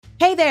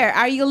Hey there,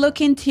 are you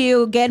looking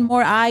to get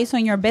more eyes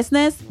on your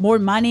business, more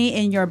money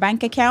in your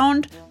bank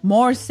account,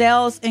 more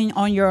sales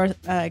on your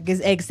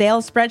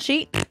Excel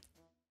spreadsheet?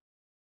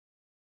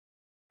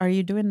 Are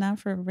you doing that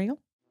for real?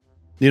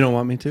 You don't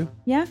want me to?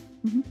 Yeah?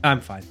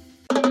 I'm fine.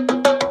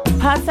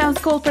 Pod Sounds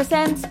Cool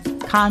presents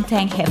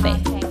Content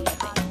Jefe,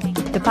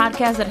 the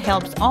podcast that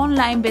helps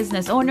online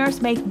business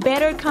owners make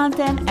better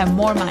content and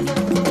more money.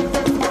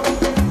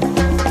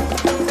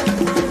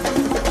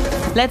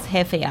 Let's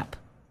Jefe up.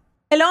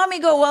 Hello,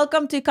 amigo.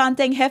 Welcome to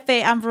Content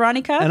Jefe. I'm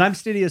Veronica. And I'm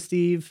Studio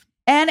Steve.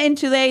 And in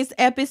today's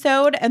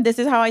episode, and this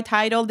is how I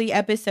titled the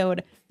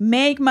episode,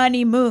 Make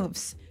Money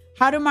Moves,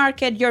 how to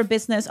market your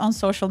business on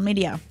social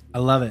media. I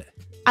love it.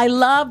 I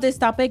love this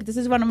topic. This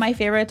is one of my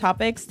favorite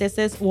topics. This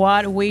is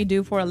what we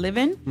do for a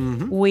living.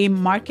 Mm-hmm. We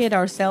market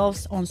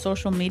ourselves on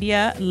social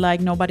media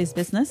like nobody's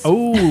business.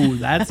 Oh,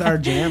 that's our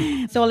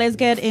jam. So let's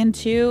get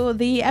into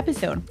the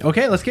episode.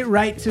 Okay, let's get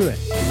right to it.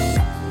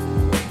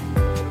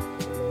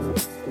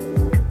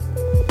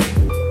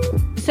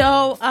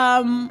 So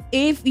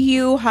if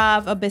you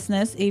have a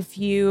business, if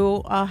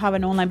you have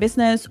an online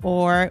business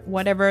or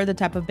whatever the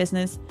type of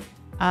business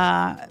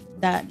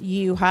that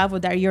you have or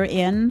that you're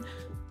in,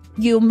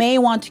 you may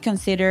want to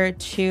consider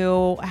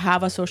to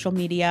have a social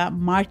media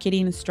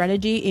marketing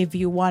strategy if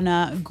you want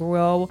to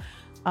grow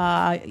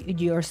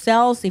your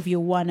sales, if you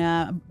want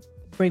to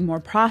bring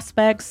more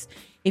prospects,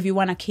 if you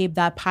want to keep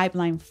that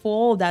pipeline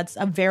full. That's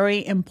a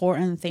very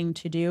important thing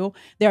to do.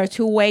 There are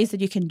two ways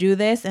that you can do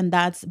this, and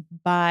that's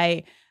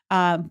by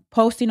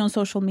posting on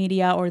social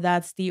media, or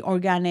that's the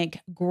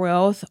organic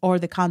growth or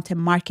the content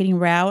marketing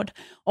route,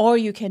 or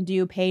you can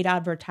do paid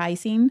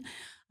advertising.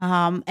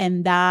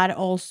 And that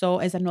also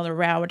is another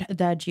route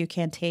that you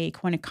can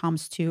take when it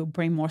comes to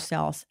bring more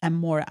sales and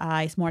more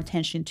eyes, more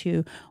attention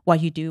to what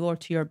you do or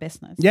to your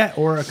business. Yeah,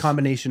 or a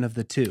combination of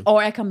the two.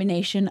 Or a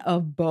combination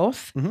of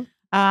both.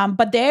 Mm-hmm.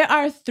 But there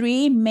are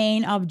three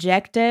main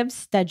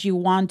objectives that you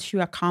want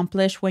to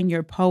accomplish when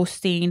you're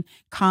posting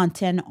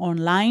content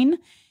online.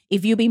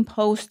 If you've been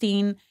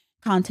posting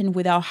content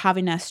without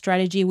having a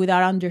strategy,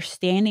 without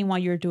understanding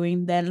what you're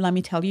doing, then let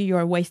me tell you,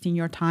 you're wasting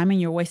your time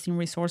and you're wasting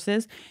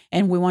resources.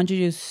 And we want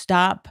you to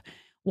stop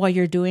what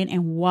you're doing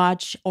and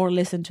watch or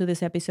listen to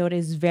this episode.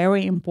 Is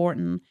very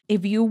important.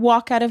 If you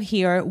walk out of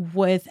here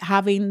with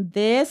having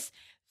these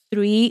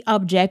three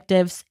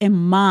objectives in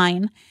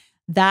mind,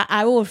 that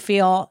I will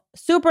feel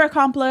super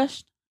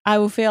accomplished. I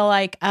will feel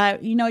like,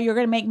 you're going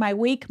to make my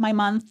week, my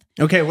month.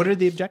 Okay, what are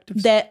the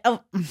objectives?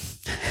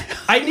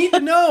 I need to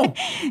know.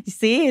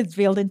 See, it's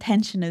building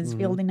tension, it's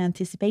building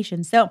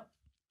anticipation. So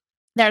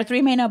there are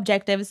three main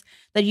objectives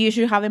that you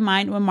should have in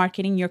mind when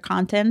marketing your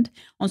content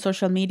on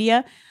social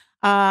media.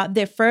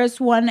 The first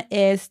one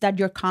is that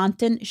your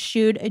content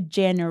should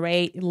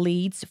generate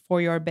leads for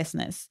your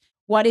business.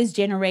 What is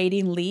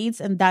generating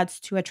leads? And that's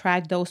to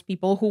attract those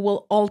people who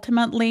will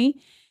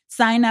ultimately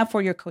sign up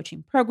for your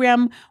coaching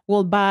program,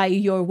 will buy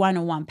your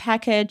one-on-one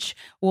package,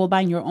 will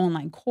buy your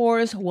online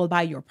course, will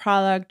buy your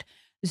product.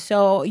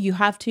 So you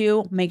have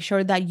to make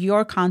sure that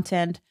your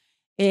content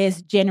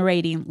is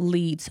generating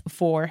leads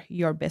for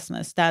your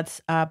business.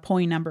 That's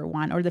point number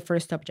one, or the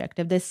first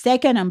objective. The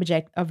second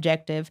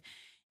objective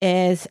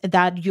is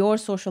that your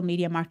social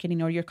media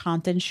marketing or your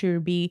content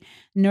should be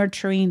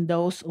nurturing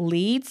those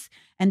leads.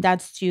 And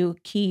that's to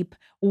keep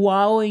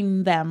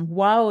wowing them.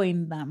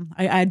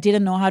 I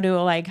didn't know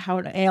how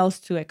else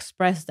to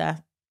express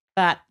that,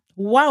 but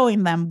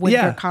wowing them with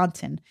your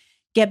content.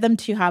 Get them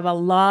to have a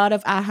lot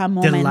of aha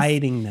moments.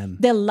 Delighting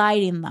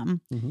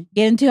them. Mm-hmm.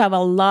 Get them to have a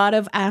lot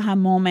of aha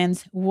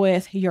moments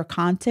with your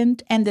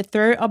content. And the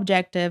third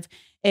objective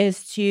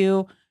is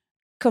to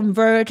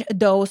convert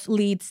those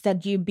leads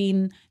that you've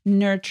been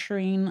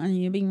nurturing and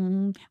you've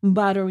been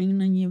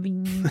buttering and you've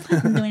been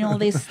doing all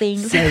these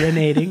things.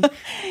 Serenading.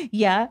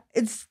 Yeah,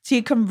 it's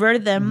to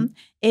convert them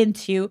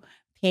into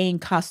paying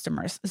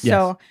customers.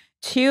 So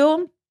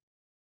to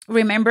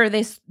remember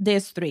these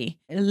three: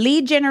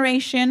 lead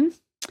generation,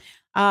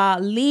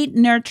 lead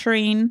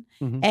nurturing,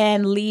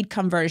 and lead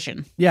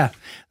conversion. Yeah,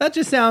 that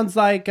just sounds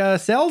like a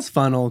sales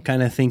funnel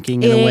kind of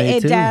thinking in a way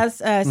too. It does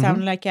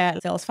sound like a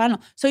sales funnel.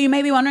 So you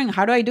may be wondering,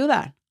 how do I do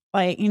that?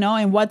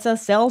 And what's a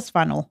sales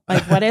funnel?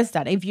 What is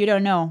that? If you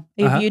don't know,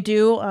 if you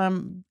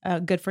do,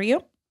 good for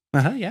you.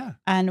 Yeah.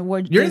 And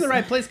you're in the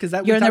right place, because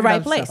you're in the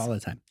right place all the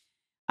time.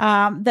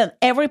 That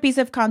every piece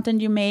of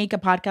content you make, a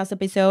podcast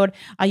episode,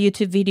 a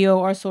YouTube video,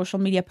 or a social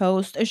media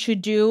post,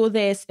 should do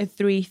these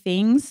three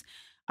things.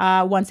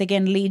 Once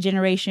again, lead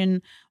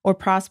generation or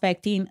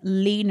prospecting,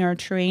 lead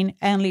nurturing,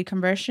 and lead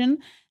conversion.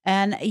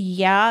 And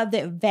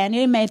the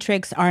vanity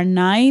metrics are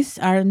nice.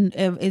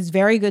 It's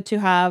very good to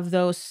have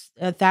those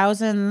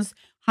thousands,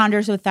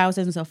 hundreds of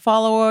thousands of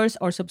followers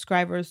or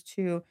subscribers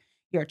to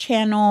your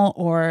channel,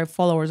 or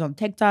followers on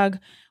TikTok,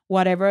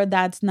 whatever.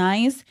 That's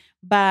nice.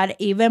 But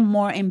even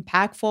more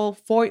impactful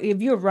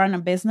if you run a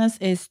business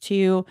is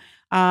to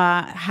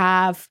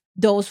have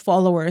those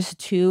followers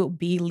to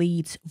be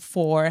leads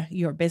for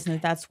your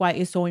business. That's why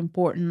it's so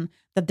important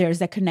that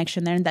there's a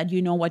connection there and that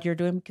you know what you're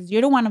doing, because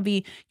you don't want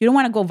to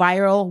go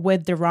viral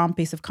with the wrong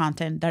piece of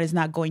content that is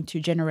not going to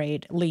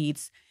generate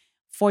leads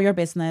for your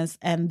business,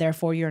 and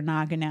therefore you're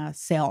not going to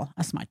sell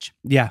as much.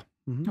 Yeah.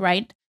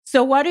 Right?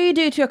 So what do you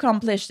do to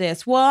accomplish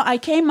this? Well, I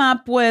came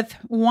up with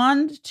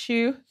 1,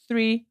 2,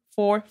 3,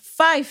 4,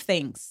 5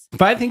 things.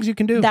 5 things you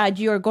can do that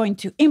you're going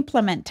to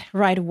implement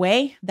right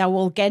away that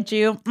will get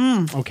you.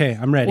 Okay,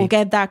 I'm ready. We'll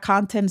get that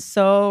content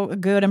so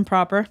good and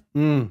proper.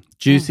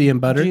 Juicy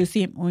and buttered.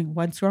 Juicy.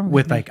 What's wrong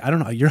with me? like, I don't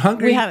know, you're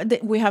hungry?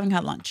 We haven't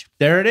had lunch.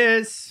 There it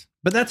is.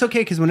 But that's okay,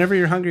 because whenever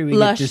you're hungry, we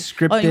get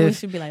descriptive, we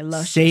should be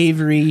like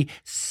savory,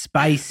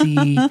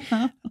 spicy,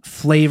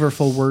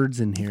 flavorful words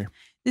in here.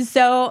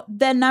 So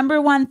the number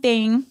one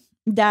thing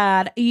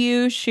that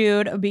you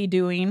should be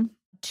doing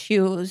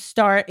to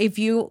start, if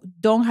you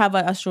don't have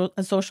a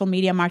social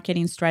media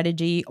marketing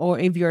strategy, or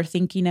if you're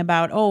thinking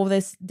about,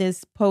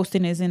 this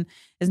posting is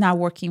not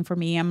working for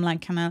me, I'm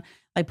like kind of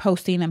like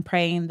posting and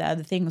praying that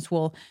the things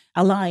will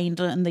align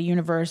in the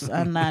universe,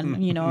 and then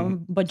a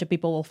bunch of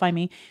people will find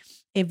me.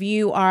 If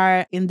you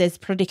are in this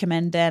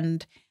predicament, then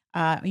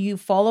you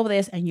follow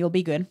this and you'll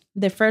be good.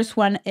 The first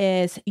one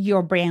is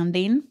your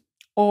branding,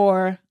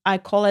 or I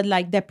call it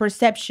like the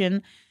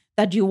perception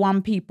that you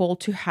want people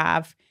to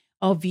have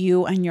of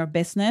you and your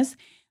business.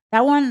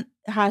 That one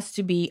has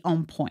to be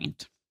on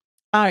point.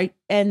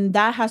 And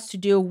that has to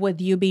do with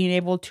you being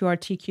able to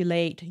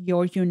articulate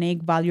your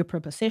unique value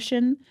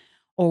proposition,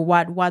 or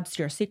what's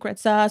your secret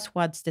sauce,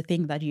 what's the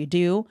thing that you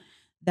do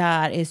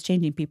that is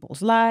changing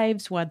people's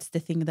lives, what's the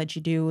thing that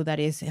you do that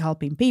is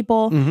helping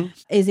people.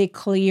 Is it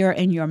clear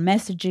in your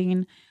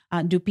messaging?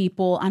 Do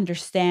people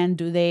understand?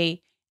 Do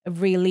they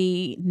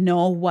really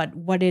know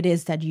what it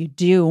is that you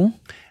do?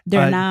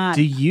 They're not.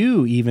 Do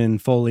you even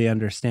fully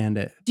understand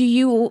it? Do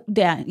you?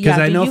 Yeah. Because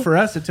I know for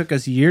us, it took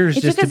us years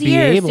just to be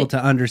able to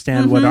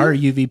understand what our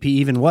UVP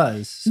even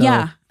was. So.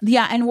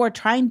 Yeah. And we're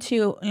trying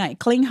to like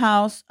clean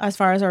house as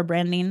far as our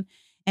branding,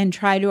 and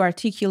try to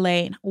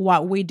articulate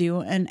what we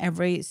do in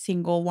every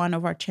single one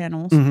of our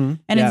channels. And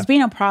it's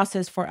been a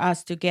process for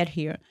us to get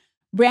here.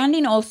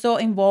 Branding also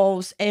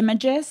involves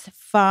images,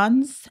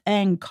 fonts,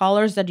 and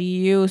colors that you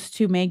use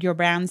to make your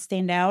brand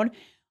stand out.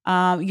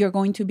 You're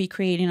going to be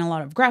creating a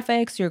lot of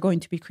graphics. You're going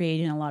to be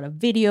creating a lot of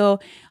video,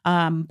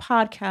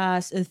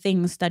 podcasts,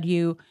 things that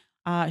you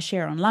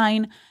share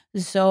online.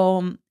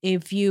 So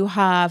if you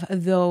have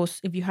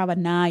a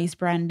nice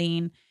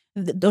branding,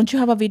 don't you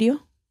have a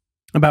video?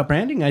 About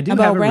branding, I do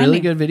have a really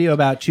good video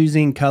about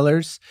choosing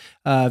colors.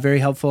 Very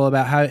helpful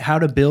about how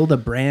to build a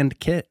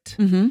brand kit.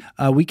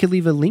 We could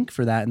leave a link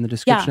for that in the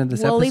description of this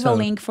episode. We'll leave a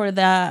link for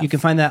that. You can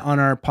find that on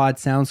our Pod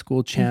Sound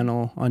School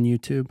channel on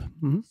YouTube.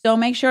 So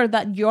make sure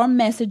that your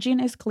messaging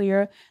is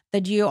clear,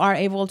 that you are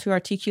able to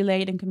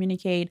articulate and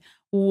communicate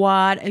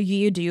what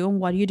you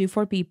do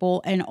for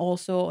people, and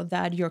also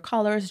that your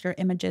colors, your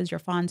images, your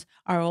fonts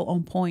are all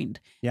on point,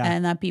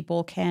 and that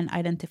people can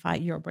identify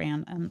your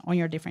brand on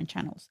your different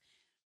channels.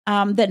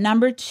 The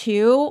number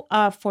 2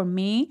 for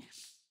me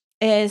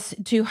is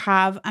to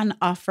have an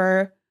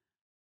offer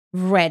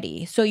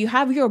ready. So you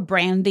have your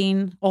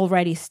branding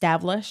already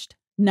established.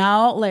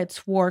 Now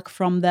let's work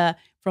from the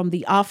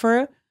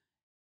offer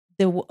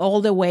all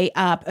the way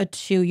up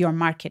to your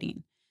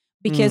marketing,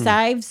 because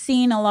I've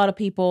seen a lot of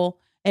people,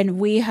 and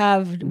we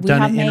have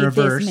made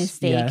this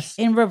mistake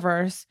in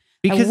reverse,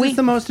 because it's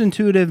the most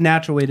intuitive,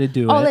 natural way to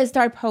do it. Let's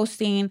start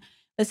posting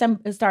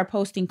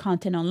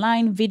content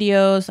online,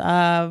 videos,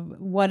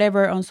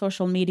 whatever on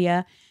social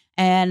media.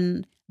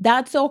 And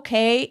that's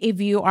okay if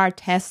you are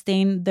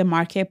testing the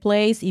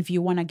marketplace, if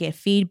you want to get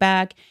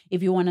feedback,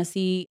 if you want to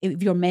see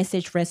if your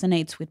message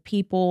resonates with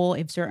people,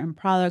 if certain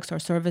products or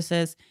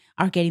services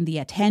are getting the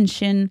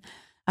attention,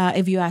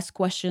 if you ask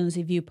questions,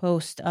 if you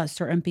post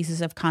certain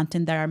pieces of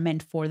content that are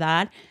meant for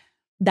that,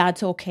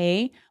 that's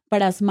okay.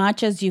 But as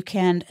much as you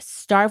can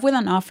start with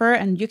an offer,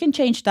 and you can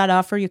change that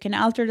offer, you can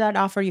alter that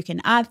offer, you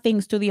can add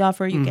things to the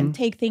offer, you can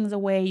take things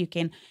away, you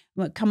can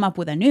come up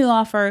with a new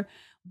offer.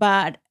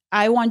 But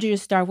I want you to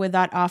start with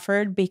that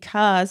offer,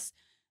 because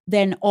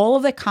then all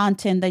of the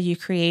content that you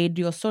create,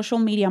 your social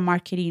media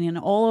marketing, and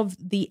all of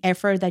the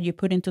effort that you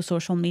put into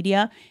social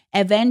media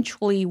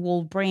eventually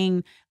will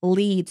bring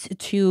leads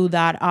to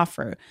that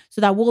offer. So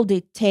that will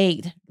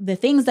dictate the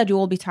things that you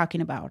will be talking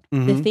about,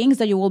 the things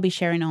that you will be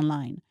sharing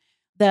online.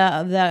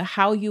 The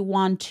how you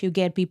want to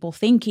get people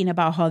thinking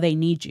about how they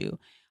need you.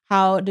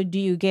 How do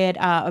you get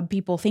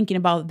people thinking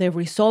about the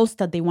results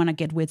that they want to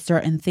get with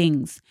certain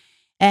things?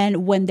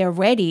 And when they're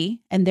ready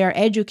and they're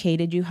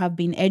educated, you have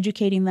been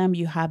educating them,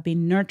 you have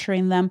been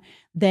nurturing them,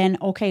 then,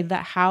 okay,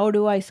 how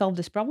do I solve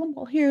this problem?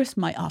 Well, here's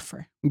my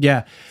offer.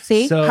 Yeah.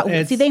 See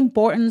the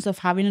importance of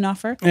having an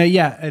offer?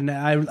 Yeah. And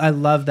I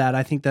love that.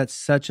 I think that's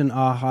such an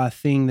aha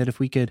thing, that if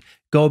we could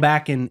go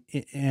back and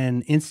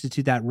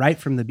institute that right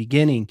from the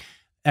beginning,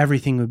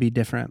 everything would be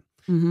different.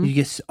 You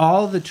get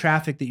all the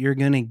traffic that you're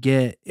going to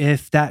get,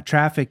 if that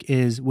traffic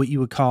is what you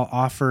would call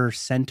offer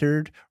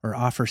centered or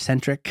offer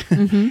centric,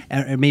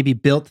 and maybe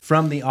built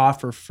from the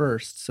offer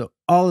first. So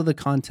all of the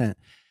content,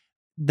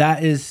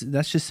 that's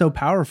just so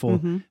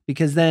powerful,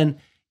 because then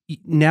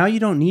now you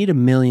don't need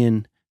 1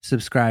 million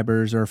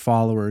subscribers or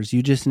followers.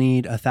 You just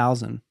need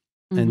 1,000,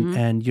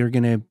 and you're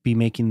going to be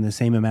making the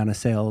same amount of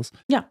sales.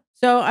 Yeah.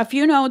 So a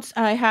few notes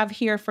I have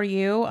here for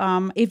you.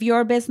 If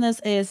your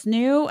business is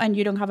new and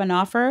you don't have an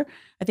offer,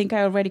 I think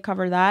I already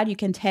covered that. You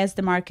can test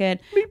the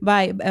market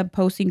by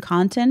posting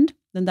content.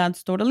 Then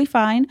that's totally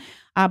fine.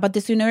 But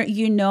the sooner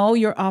you know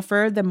your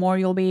offer, the more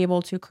you'll be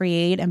able to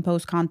create and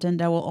post content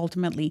that will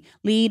ultimately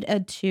lead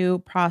to your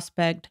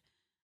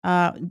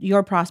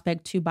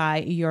prospect to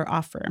buy your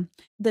offer.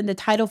 Then the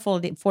title for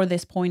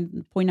this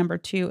point number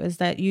 2 is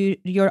that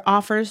your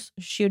offers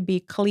should be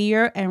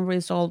clear and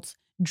results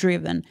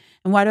driven.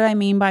 And what do I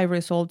mean by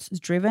results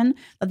driven?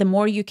 That the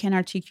more you can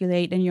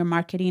articulate in your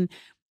marketing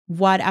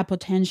what a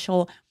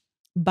potential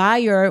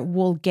buyer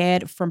will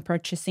get from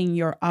purchasing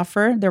your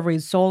offer, the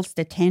results,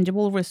 the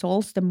tangible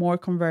results, the more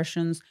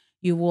conversions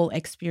you will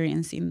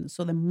experience.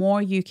 So the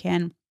more you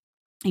can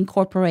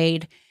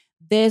incorporate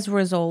these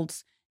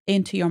results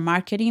into your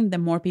marketing, the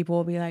more people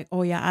will be like,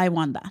 oh yeah, I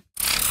want that.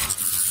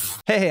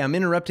 Hey, I'm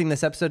interrupting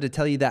this episode to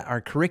tell you that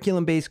our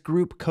curriculum-based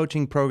group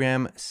coaching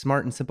program,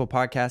 Smart and Simple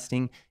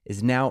Podcasting,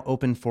 is now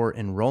open for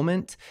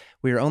enrollment.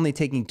 We are only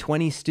taking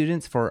 20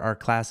 students for our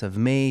class of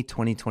May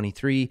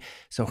 2023.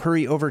 So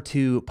hurry over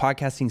to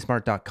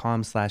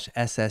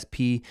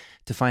podcastingsmart.com/SSP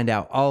to find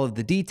out all of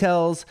the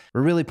details.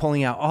 We're really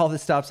pulling out all the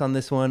stops on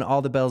this one,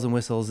 all the bells and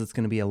whistles. It's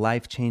going to be a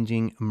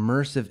life-changing,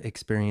 immersive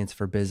experience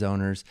for biz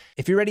owners.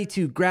 If you're ready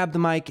to grab the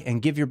mic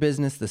and give your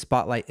business the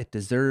spotlight it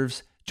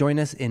deserves, join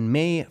us in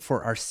May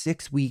for our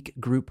 6-week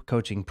group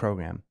coaching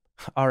program.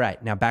 All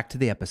right, now back to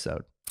the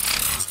episode.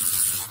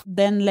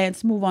 Then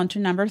let's move on to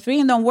number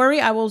 3. And don't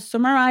worry, I will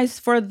summarize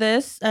for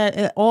this,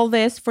 all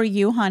this for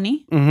you,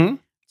 honey. Mm-hmm.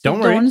 So don't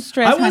worry. Don't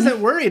stress, I wasn't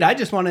worried. I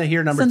just want to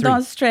hear number 3.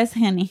 Don't stress,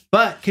 honey.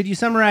 But could you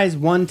summarize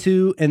 1,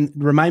 2, and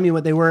remind me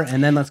what they were?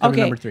 And then let's go to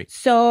number 3.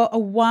 So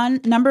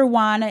number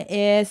 1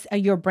 is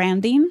your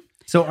branding.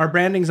 So our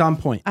branding's on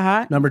point.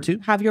 Number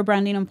 2? Have your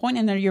branding on point,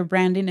 and then your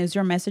branding is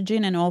your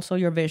messaging and also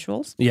your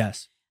visuals.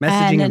 Yes.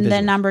 Messaging and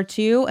then number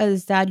 2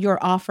 is that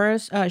your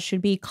offers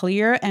should be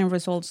clear and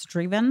results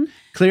driven.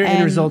 Clear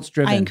and results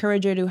driven. I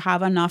encourage you to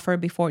have an offer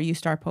before you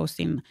start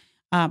posting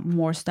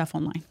more stuff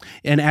online.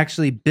 And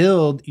actually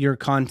build your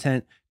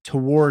content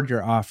toward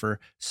your offer.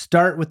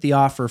 Start with the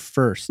offer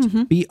first.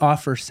 Be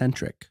offer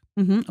centric.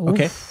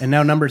 Okay. And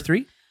now number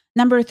 3?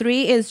 Number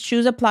 3 is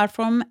choose a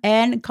platform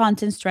and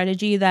content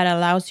strategy that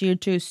allows you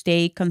to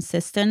stay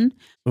consistent.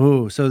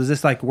 Ooh, so is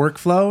this like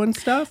workflow and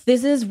stuff?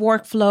 This is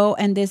workflow,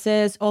 and this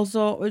is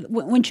also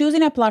when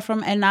choosing a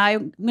platform, and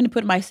I'm going to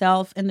put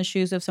myself in the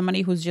shoes of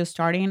somebody who's just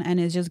starting and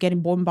is just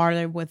getting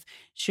bombarded with,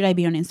 should I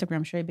be on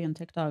Instagram? Should I be on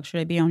TikTok? Should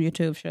I be on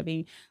YouTube?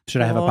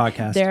 Should I have a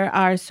podcast? There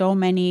are so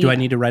many. Do I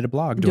need to write a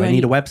blog? Do I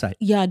need a website?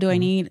 Yeah. Do I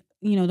need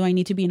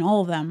to be in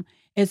all of them?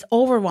 It's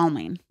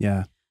overwhelming.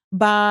 Yeah.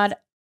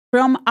 But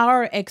from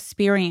our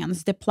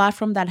experience, the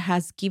platform that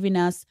has given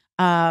us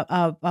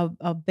a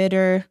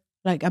bigger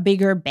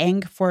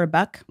bang for a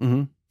buck,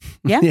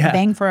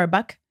 bang for a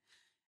buck,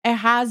 it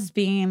has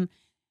been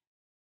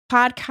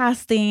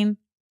podcasting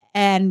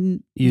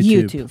and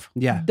YouTube.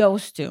 Yeah.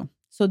 Those two.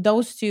 So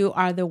those 2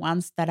 are the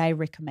ones that I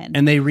recommend.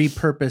 And they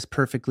repurpose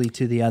perfectly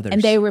to the others.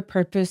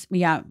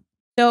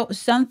 So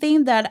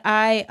something that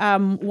I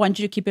want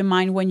you to keep in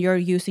mind when you're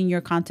using your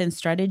content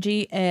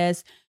strategy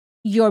is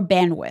your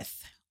bandwidth,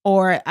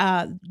 or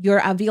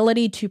your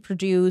ability to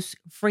produce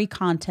free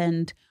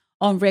content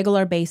on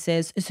regular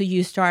basis. So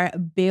you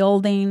start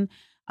building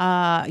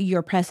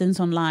your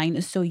presence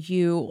online. So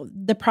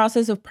the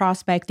process of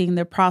prospecting,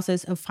 the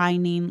process of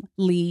finding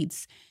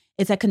leads,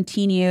 it's a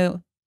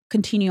continual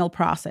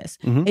process.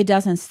 It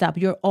doesn't stop.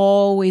 You're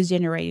always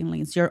generating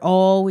leads. You're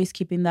always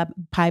keeping that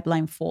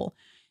pipeline full.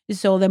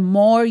 So the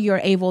more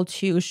you're able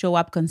to show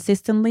up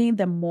consistently,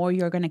 the more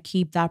you're going to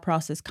keep that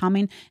process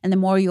coming, and the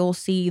more you'll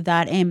see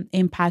that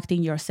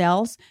impacting your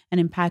sales and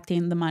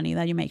impacting the money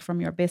that you make from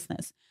your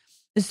business.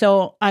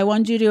 So I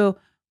want you to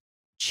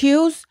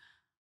choose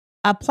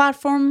a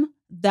platform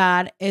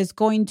that is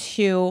going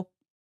to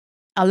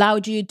allow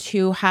you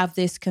to have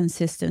this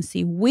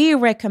consistency. We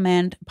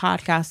recommend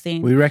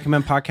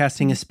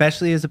podcasting.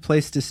 Especially as a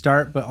place to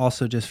start, but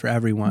also just for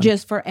everyone.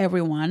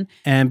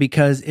 And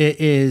because it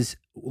is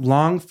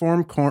long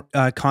form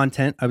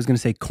content. I was going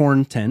to say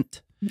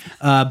content,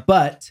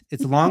 but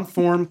it's long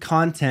form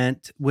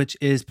content, which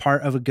is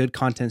part of a good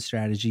content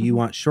strategy. You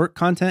want short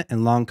content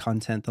and long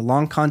content. The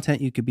long content,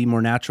 you could be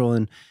more natural,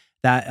 and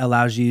that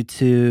allows you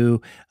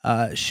to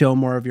show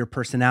more of your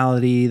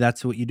personality.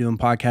 That's what you do in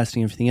podcasting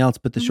and everything else.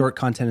 But the short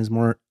content is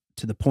more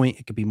to the point.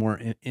 It could be more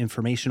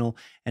informational,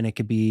 and it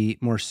could be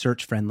more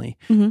search friendly,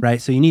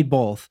 right? So you need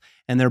both,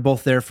 and they're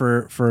both there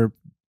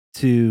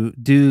to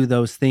do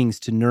those things,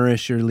 to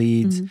nourish your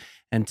leads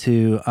and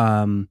to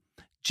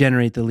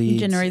generate the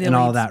leads and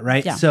all that,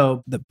 right? Yeah.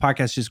 So the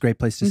podcast is just a great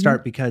place to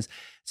start, because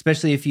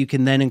especially if you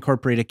can then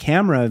incorporate a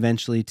camera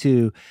eventually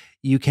too,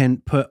 you can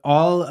put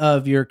all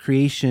of your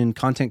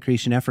content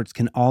creation efforts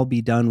can all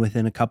be done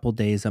within a couple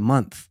days, a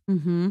month.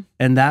 Mm-hmm.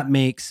 And that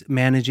makes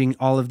managing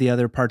all of the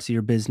other parts of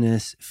your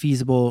business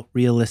feasible,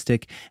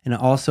 realistic, and it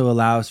also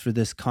allows for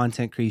this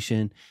content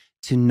creation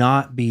to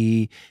not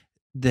be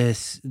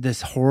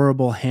this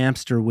horrible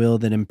hamster wheel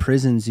that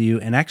imprisons you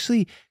and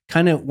actually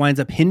kind of winds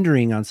up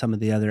hindering on some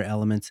of the other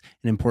elements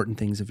and important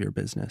things of your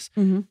business.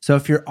 Mm-hmm. So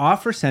if you're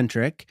offer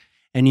centric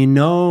and you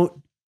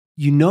know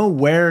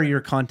where your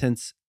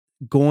content's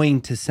going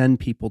to send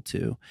people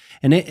to,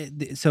 and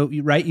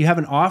you have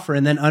an offer,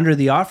 and then under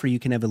the offer you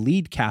can have a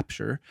lead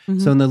capture. Mm-hmm.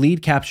 So in the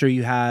lead capture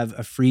you have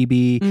a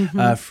freebie, Mm-hmm.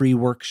 a free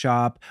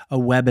workshop, a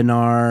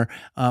webinar,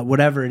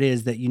 whatever it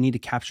is that you need to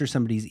capture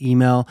somebody's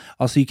email.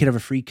 Also, you could have a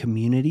free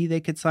community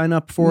they could sign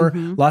up for.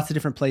 Mm-hmm. Lots of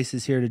different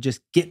places here to just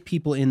get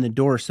people in the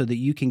door so that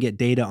you can get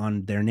data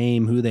on their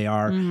name, who they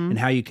are, Mm-hmm. and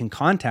how you can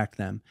contact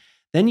them.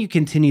 Then you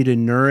continue to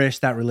nourish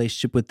that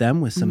relationship with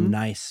them with some Mm-hmm.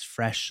 nice,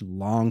 fresh,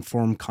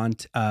 long-form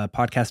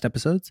podcast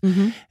episodes.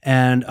 Mm-hmm.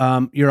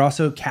 And you're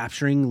also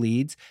capturing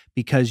leads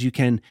because you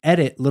can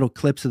edit little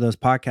clips of those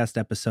podcast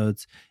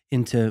episodes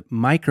into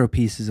micro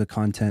pieces of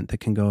content that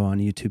can go on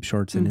YouTube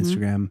Shorts and Mm-hmm.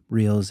 Instagram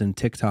Reels and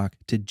TikTok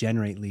to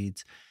generate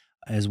leads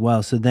as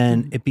well. So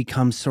then it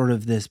becomes sort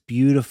of this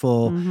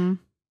beautiful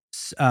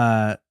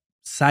Mm-hmm.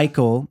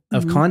 cycle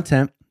of Mhm.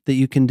 content that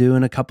you can do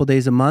in a couple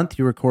days a month.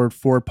 You record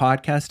 4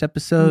 podcast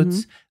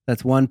episodes.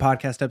 That's 1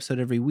 podcast episode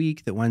every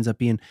week that winds up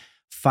being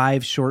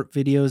 5 short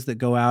videos that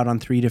go out on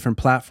 3 different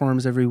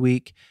platforms every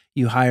week.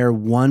 You hire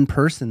 1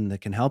 person that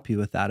can help you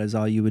with that, is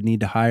all you would need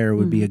to hire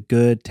would be a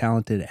good,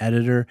 talented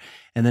editor.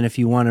 And then if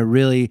you want to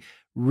really,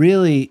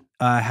 really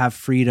have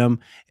freedom,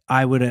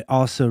 I would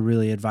also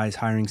really advise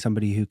hiring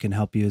somebody who can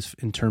help you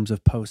in terms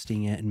of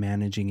posting it and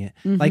managing it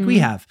like we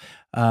have.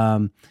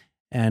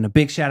 And a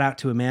big shout out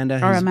to Amanda.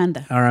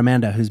 Our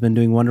Amanda, who's been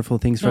doing wonderful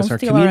things for us, our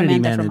community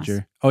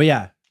manager. Oh,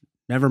 yeah.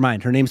 Never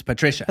mind. Her name's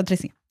Patricia.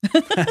 Patricia.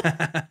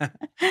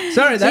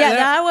 Sorry,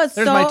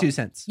 there's my 2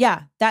 cents.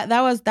 Yeah,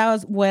 that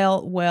was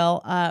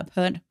well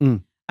put.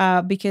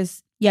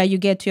 Because you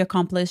get to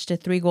accomplish the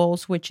 3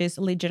 goals, which is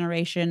lead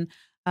generation,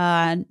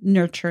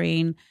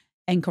 nurturing,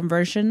 and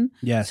conversion.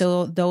 Yes.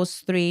 So those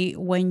 3,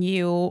 when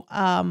you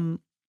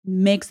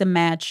mix and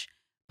match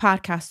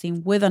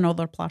podcasting with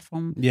another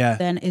platform,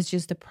 then it's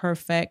just the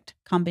perfect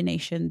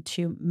combination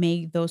to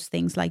make those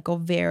things like go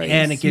very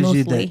and it smoothly.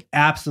 gives you the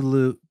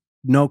absolute,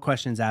 no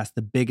questions asked,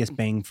 the biggest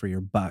bang for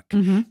your buck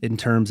in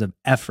terms of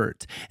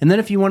effort. And then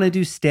if you want to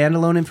do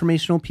standalone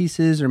informational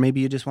pieces, or maybe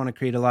you just want to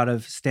create a lot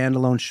of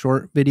standalone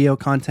short video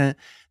content,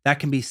 that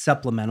can be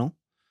supplemental.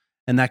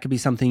 And that could be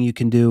something you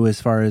can do as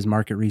far as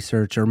market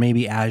research, or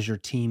maybe as your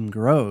team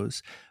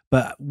grows.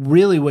 But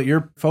really what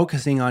you're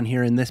focusing on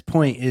here in this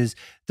point is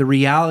the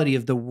reality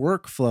of the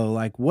workflow.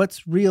 Like,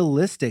 what's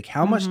realistic?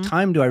 How much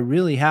time do I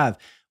really have?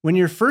 When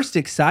you're first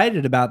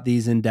excited about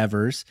these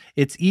endeavors,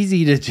 it's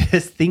easy to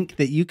just think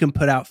that you can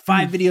put out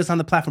 5 videos on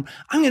the platform.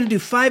 I'm going to do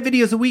 5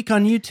 videos a week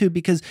on YouTube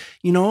because,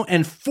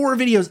 and 4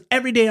 videos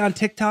every day on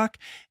TikTok.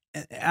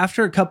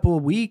 After a couple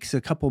of weeks,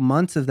 a couple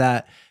months of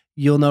that,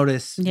 you'll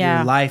notice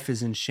your life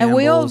is in shambles. And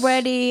we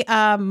already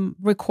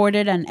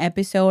recorded an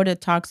episode that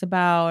talks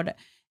about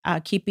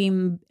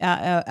keeping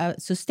a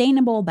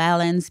sustainable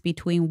balance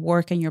between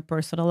work and your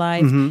personal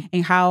life,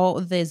 and how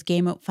this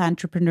game of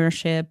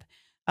entrepreneurship,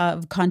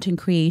 of content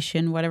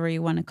creation, whatever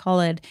you want to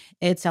call it,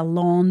 it's a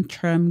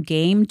long-term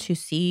game to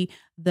see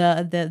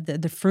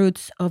the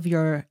fruits of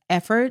your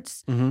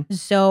efforts.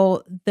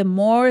 So the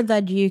more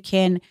that you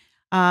can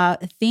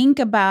think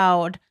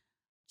about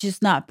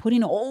just not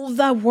putting all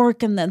that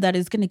work in that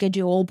is going to get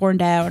you all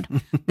burned out,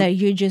 that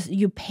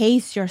you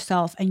pace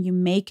yourself and you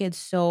make it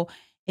so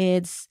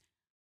it's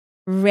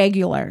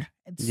regular.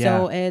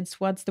 So it's,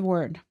 what's the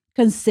word?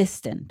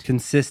 Consistent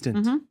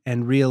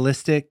and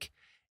realistic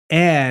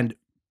and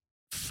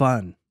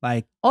fun.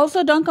 Like,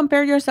 also don't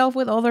compare yourself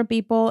with other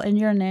people in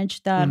your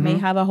niche that may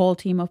have a whole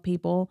team of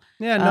people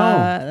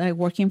like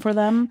working for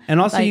them.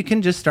 And also you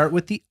can just start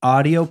with the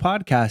audio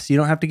podcast. You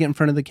don't have to get in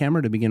front of the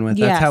camera to begin with.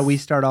 That's how we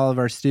start all of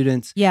our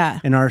students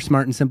in our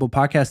Smart and Simple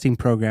podcasting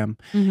program,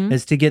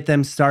 is to get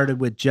them started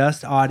with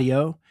just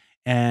audio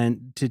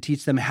and to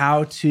teach them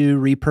how to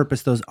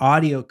repurpose those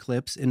audio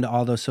clips into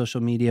all those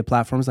social media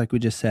platforms like we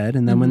just said.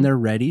 And then when they're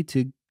ready,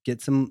 to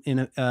get some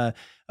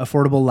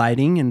affordable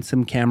lighting and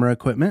some camera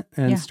equipment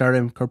and start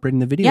incorporating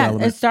the video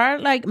element.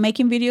 Start like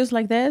making videos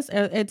like this.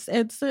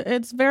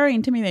 It's very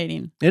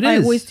intimidating. It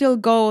is. We still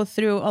go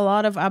through a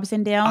lot of ups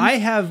and downs. I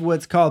have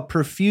what's called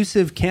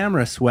profusive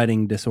camera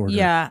sweating disorder.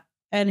 Yeah.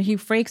 And he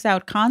freaks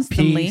out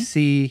constantly.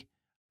 PC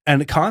and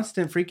a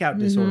constant freak out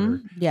disorder.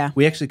 Yeah.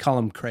 We actually call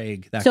him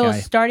Craig, that guy. So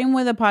starting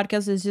with a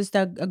podcast is just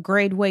a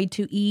great way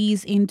to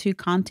ease into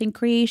content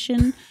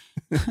creation.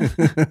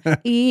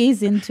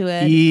 Ease into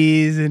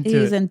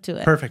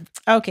it.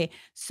 Perfect. Okay.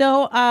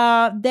 So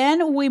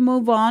then we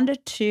move on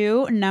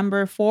to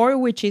number 4,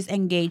 which is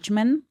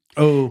engagement.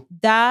 Oh.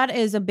 That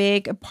is a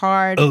big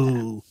part.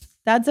 Oh.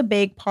 That's a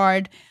big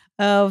part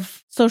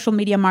of social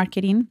media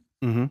marketing.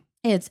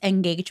 It's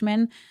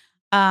engagement.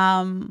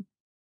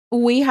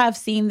 we have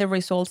seen the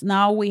results.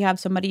 Now we have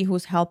somebody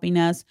who's helping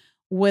us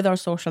with our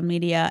social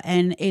media,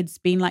 and it's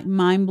been like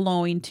mind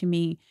blowing to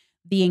me,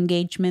 the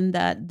engagement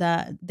that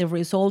the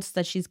results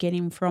that she's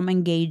getting from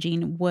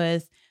engaging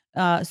with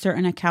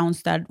certain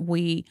accounts that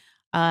we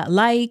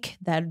like,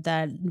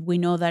 that we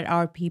know that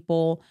our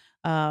people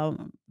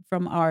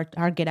from our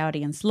target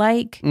audience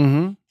like.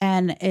 Mm-hmm.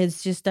 And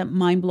it's just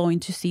mind blowing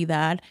to see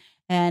that.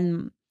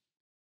 And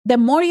the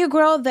more you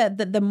grow,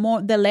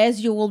 the less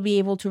you will be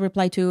able to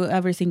reply to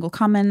every single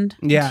comment,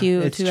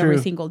 to every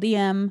single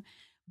DM.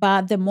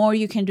 But the more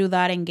you can do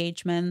that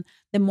engagement,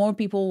 the more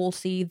people will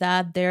see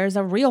that there's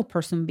a real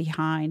person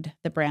behind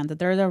the brand, that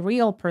there's a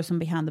real person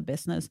behind the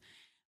business.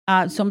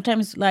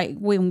 Sometimes, like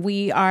when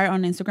we are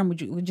on Instagram,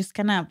 we just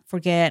kind of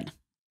forget,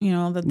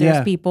 that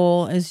there's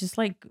people. It's just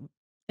like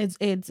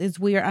it's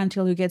weird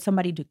until you get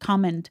somebody to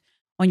comment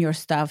on your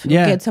stuff. You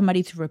get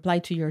somebody to reply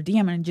to your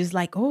DM, and just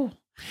like, oh.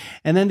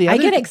 And then I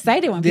get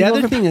excited when the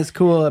other thing is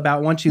cool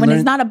about when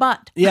it's not a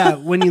bot.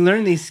 When you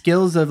learn these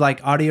skills of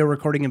like audio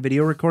recording and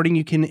video recording,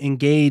 you can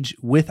engage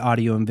with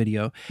audio and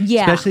video.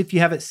 Yeah. Especially if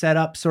you have it set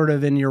up sort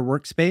of in your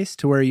workspace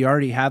to where you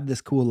already have this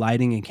cool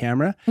lighting and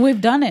camera.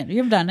 We've done it.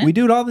 You've done it. We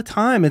do it all the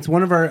time. It's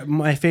one of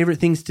my favorite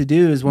things to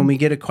do is when we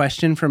get a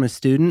question from a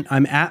student,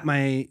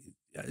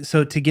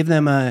 so to give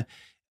them a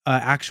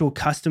actual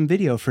custom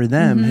video for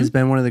them has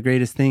been one of the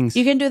greatest things.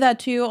 You can do that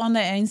too on the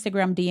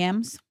Instagram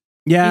DMs.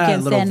 Yeah, you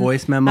can little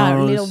voice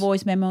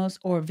memos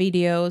or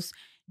videos.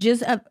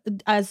 Just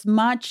as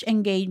much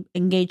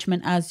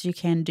engagement as you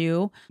can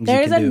do.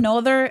 There is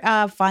another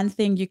fun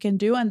thing you can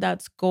do, and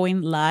that's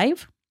going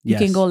live. You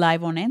can go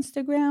live on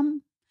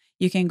Instagram.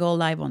 You can go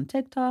live on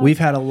TikTok. We've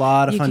had a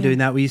lot of fun doing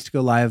that. We used to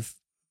go live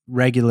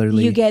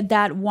regularly. You get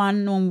that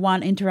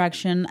one-on-one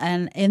interaction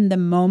and in the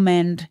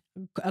moment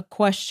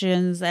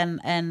questions and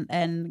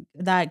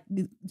that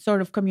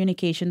sort of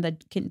communication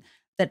that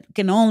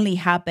can only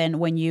happen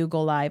when you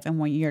go live and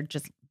when you're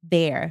just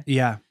there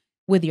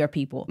with your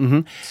people.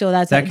 Mm-hmm. So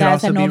that's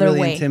also another be really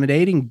way.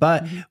 Intimidating.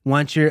 But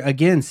once you're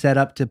again set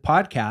up to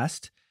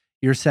podcast,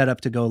 you're set up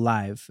to go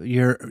live.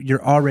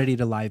 You're all ready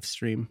to live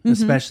stream,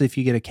 especially if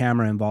you get a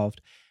camera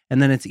involved.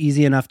 And then it's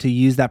easy enough to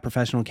use that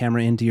professional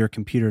camera into your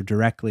computer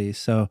directly.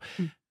 So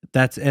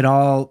that's it.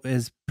 All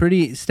is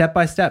pretty step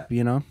by step,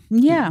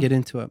 Yeah. Get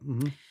into it.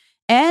 Mm-hmm.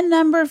 And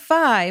number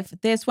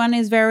 5, this one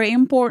is very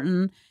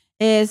important,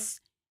 is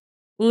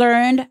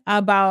learn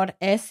about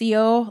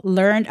SEO,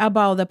 learn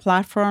about the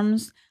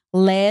platforms,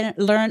 learn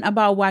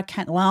about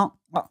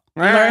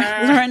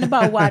learn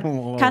about what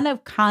kind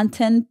of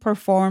content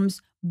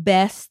performs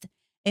best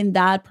in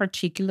that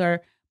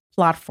particular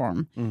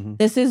platform. Mm-hmm.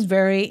 This is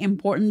very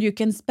important. You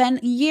can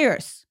spend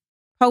years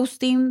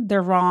posting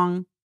the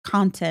wrong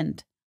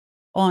content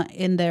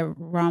in the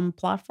wrong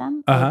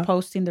platform, or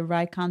posting the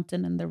right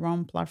content in the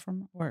wrong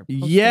platform, or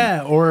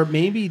or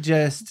maybe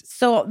just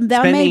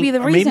may be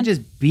the reason. Maybe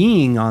just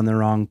being on the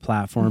wrong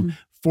platform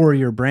for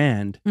your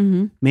brand.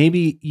 Mm-hmm.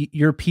 Maybe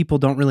your people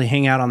don't really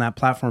hang out on that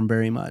platform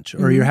very much,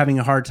 or you're having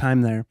a hard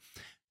time there.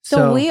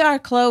 So we are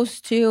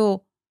close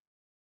to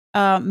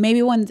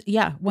maybe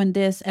when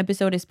this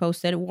episode is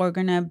posted, we're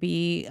gonna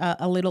be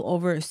a little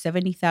over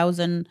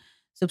 70,000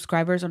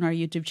 subscribers on our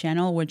YouTube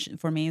channel, which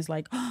for me is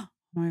like, oh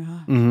my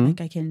God, like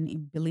I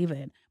can't believe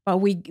it. But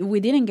we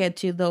didn't get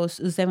to those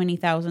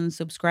 70,000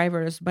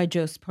 subscribers by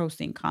just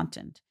posting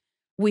content.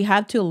 We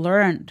had to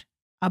learn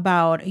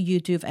about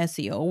YouTube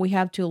SEO. We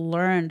have to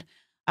learn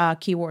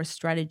keyword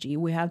strategy.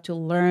 We have to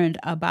learn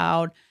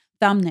about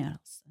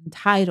thumbnails and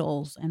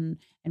titles and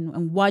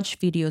watch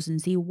videos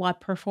and see what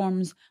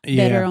performs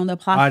better on the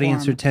platform.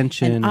 Audience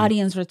retention.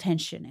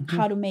 And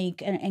how to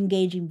make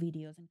engaging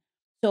videos.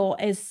 So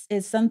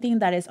it's something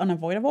that is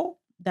unavoidable.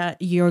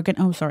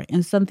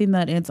 And something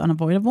that is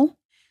unavoidable.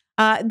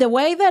 The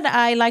way that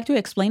I like to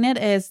explain it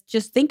is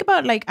just think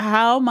about like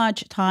how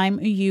much time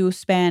you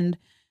spend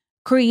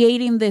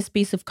creating this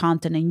piece of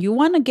content, and you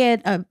want to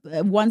get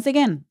once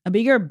again a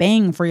bigger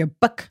bang for your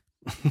buck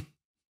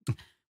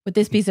with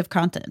this piece of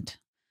content.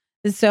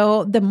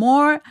 So the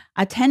more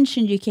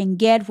attention you can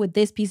get with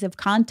this piece of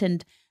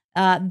content,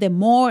 the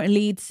more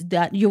leads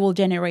that you will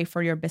generate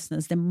for your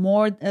business,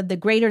 the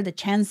greater the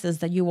chances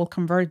that you will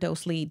convert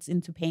those leads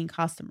into paying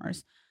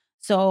customers.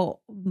 So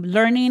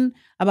learning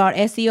about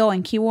SEO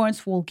and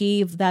keywords will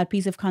give that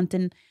piece of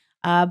content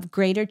a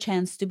greater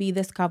chance to be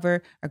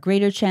discovered, a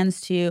greater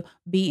chance to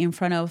be in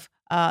front of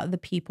the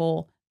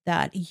people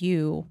that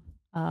you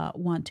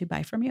want to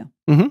buy from you.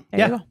 Mm-hmm.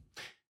 There you go.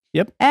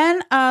 Yep.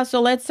 And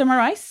so let's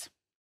summarize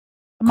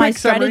my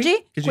strategy.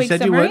 Quick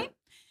summary. You would.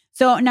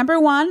 So number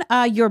 1,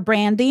 your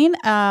branding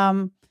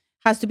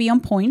has to be on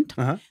point.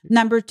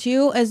 Number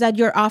 2 is that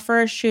your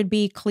offer should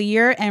be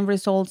clear and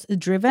results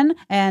driven,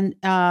 and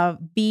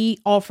be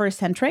offer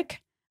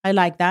centric. I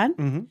like that.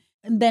 Mm-hmm.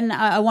 And then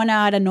I want to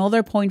add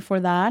another point for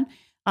that.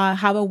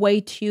 Have a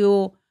way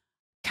to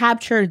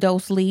capture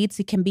those leads.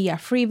 It can be a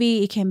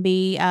freebie. It can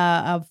be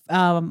a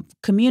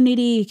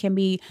community. It can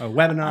be a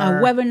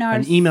webinar,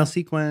 an email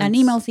sequence,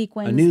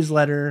 a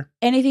newsletter,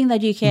 anything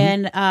that you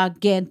can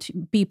get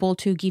people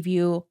to give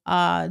you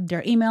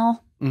their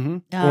email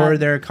or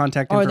their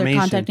contact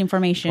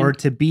information. Or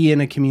to be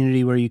in a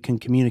community where you can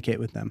communicate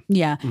with them.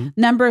 Yeah.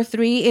 Number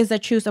 3 is to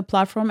choose a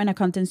platform and a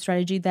content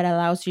strategy that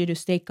allows you to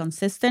stay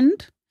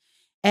consistent.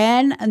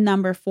 And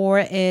number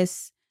 4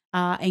 is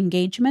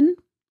engagement.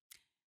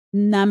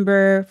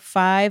 Number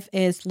 5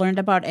 is learn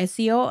about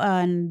SEO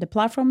and the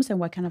platforms and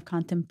what kind of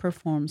content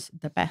performs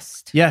the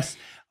best. Yes.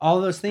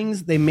 All those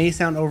things, they may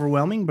sound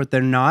overwhelming, but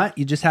they're not.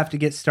 You just have to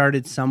get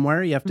started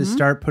somewhere. You have to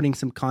start putting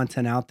some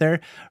content out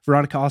there.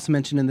 Veronica also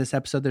mentioned in this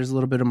episode, there's a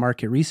little bit of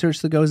market research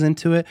that goes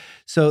into it.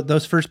 So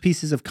those first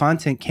pieces of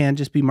content can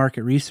just be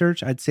market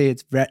research. I'd say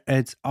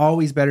it's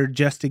always better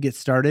just to get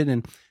started,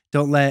 and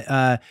don't let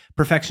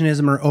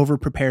perfectionism or over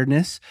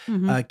preparedness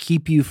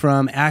keep you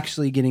from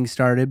actually getting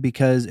started,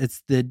 because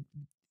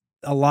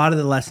a lot of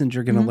the lessons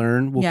you're going to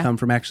learn will come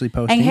from actually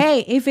posting. And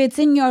hey, if it's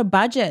in your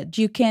budget,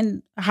 you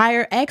can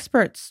hire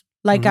experts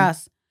like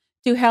us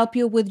to help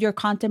you with your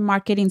content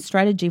marketing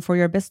strategy for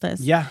your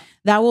business. Yeah.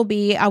 That will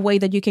be a way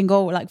that you can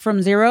go like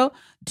from 0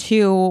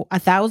 to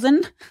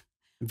 1,000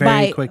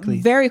 very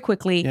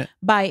quickly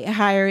by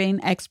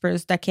hiring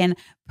experts that can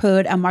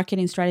put a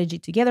marketing strategy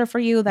together for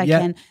you, that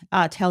can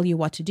tell you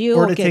what to do.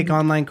 Or to take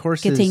online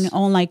courses. Getting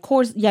online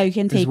course. Yeah, you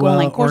can take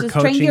online courses,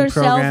 train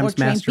yourself,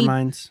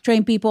 or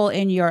train people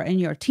in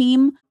your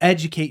team.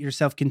 Educate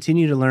yourself,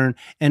 continue to learn.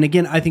 And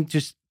again, I think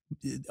just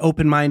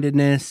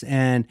open-mindedness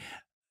and,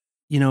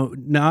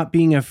 not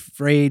being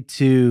afraid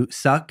to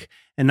suck,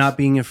 and not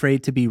being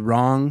afraid to be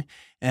wrong,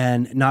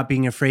 and not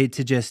being afraid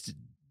to just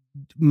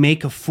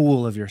make a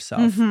fool of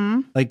yourself.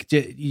 Like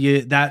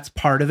that's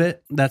part of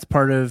it. That's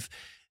part of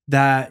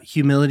that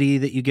humility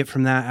that you get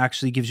from that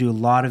actually gives you a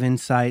lot of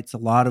insights, a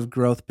lot of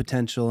growth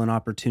potential and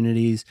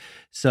opportunities.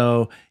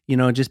 So,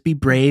 just be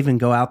brave and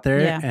go out there.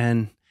 Yeah.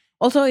 And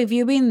also, if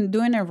you've been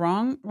doing it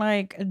wrong,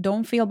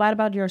 don't feel bad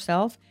about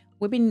yourself.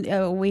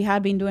 We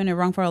had been doing it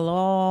wrong for a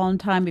long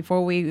time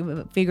before we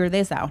figured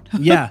this out.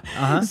 Yeah.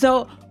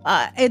 So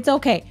it's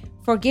okay.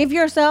 Forgive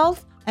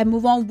yourself and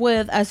move on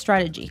with a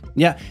strategy.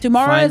 Yeah.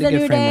 Tomorrow is a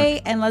new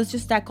day, and let's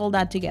just tackle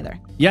that together.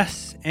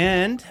 Yes.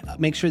 And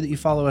make sure that you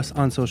follow us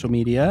on social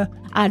media.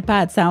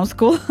 Pat sounds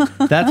cool.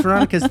 That's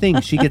Veronica's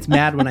thing. She gets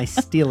mad when I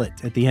steal it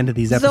at the end of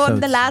these episodes. So in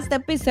the last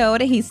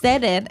episode, he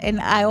said it, and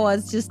I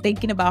was just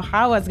thinking about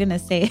how I was going to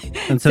say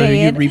it. And so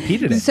you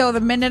repeated it. So the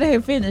minute he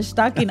finished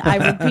talking,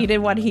 I repeated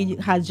what he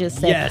had just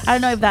said. Yes. I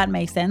don't know if that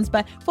makes sense,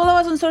 but follow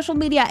us on social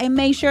media and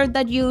make sure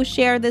that you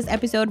share this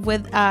episode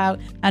with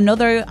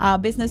another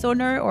business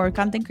owner or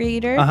content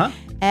creator.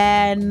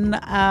 And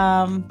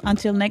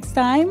until next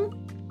time,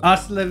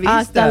 hasta la vista.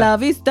 Hasta la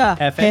vista,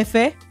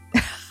 jefe.